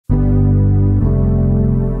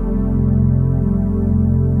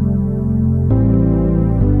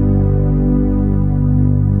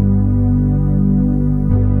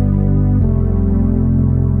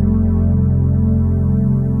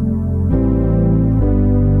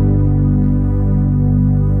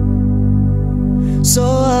So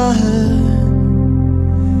I heard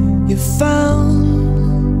you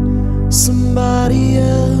found somebody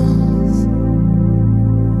else,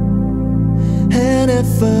 and at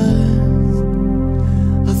first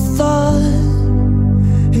I thought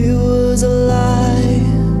it was a lie.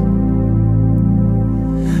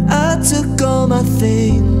 I took all my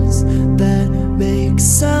things that make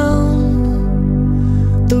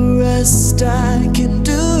sound, the rest I can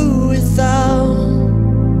do without.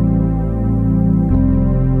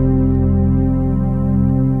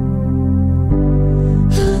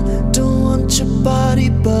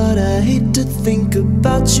 But I hate to think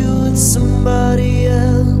about you with somebody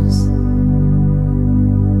else.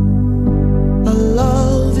 Our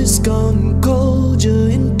love is gone cold, you're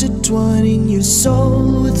intertwining your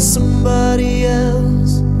soul with somebody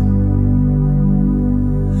else.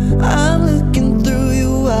 I'm looking through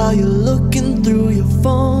you while you're looking through your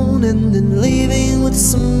phone, and then leaving with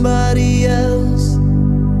somebody else.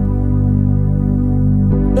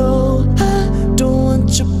 No, I don't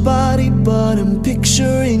want your body, but I'm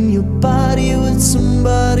picturing your body with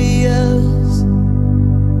somebody else.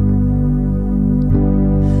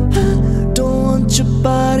 I don't want your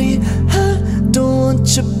body, I don't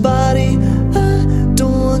want your body, I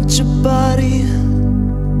don't want your body.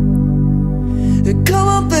 Come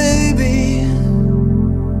on baby,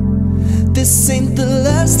 this ain't the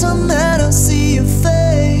last time that I'll see your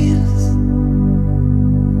face.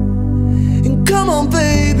 And come on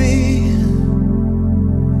baby,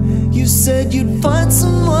 you said you'd find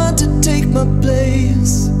someone to take my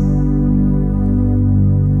place.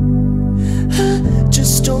 I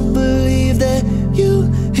just don't believe that you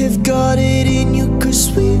have got it in you,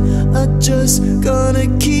 'cause we are just gonna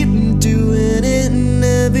keep doing it. And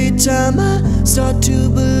every time I start to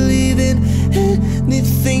believe in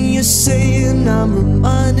anything you're saying, I'm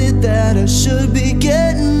reminded that I should be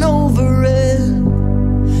getting over it.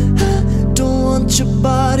 I don't want your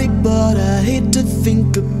body, but I hate to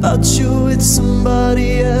think about you with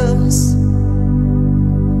somebody else.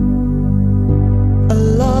 Our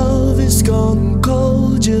love is gone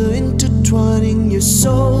cold, you're intertwining your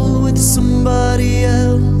soul with somebody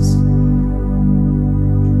else.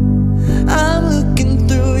 I'm looking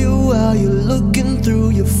through you while you're looking through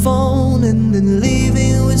your phone, and then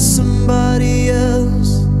leaving with somebody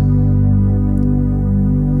else.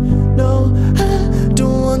 No, I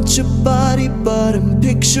don't want your body, but I'm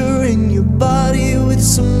picturing your body with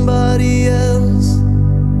somebody else.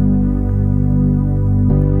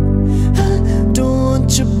 I don't want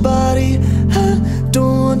your body, I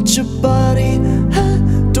don't want your body, I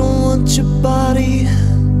don't want your body.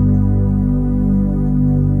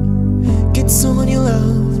 Get someone you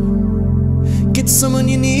love, get someone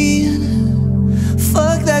you need.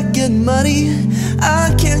 Fuck that good money,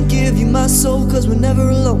 I can't give you my soul, 'cause we're never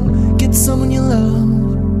alone. Get someone you love,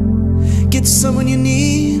 get someone you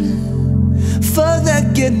need. Fuck that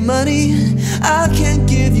good money, I can't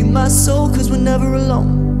give you my soul, 'cause we're never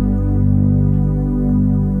alone.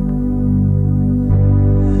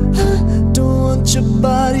 I don't want your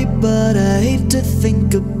body, but I hate to think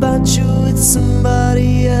about you with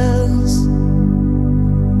somebody else.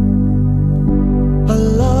 Our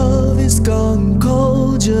love is gone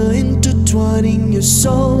cold, you're intertwining your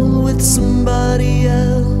soul with somebody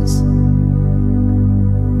else.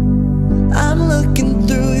 I'm looking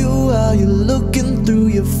through you while you're looking through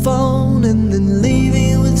your phone, and then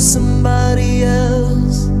leaving with somebody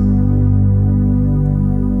else.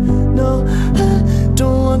 No, I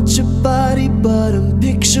don't want your body, but I'm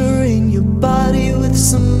picturing your body with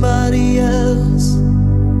somebody else.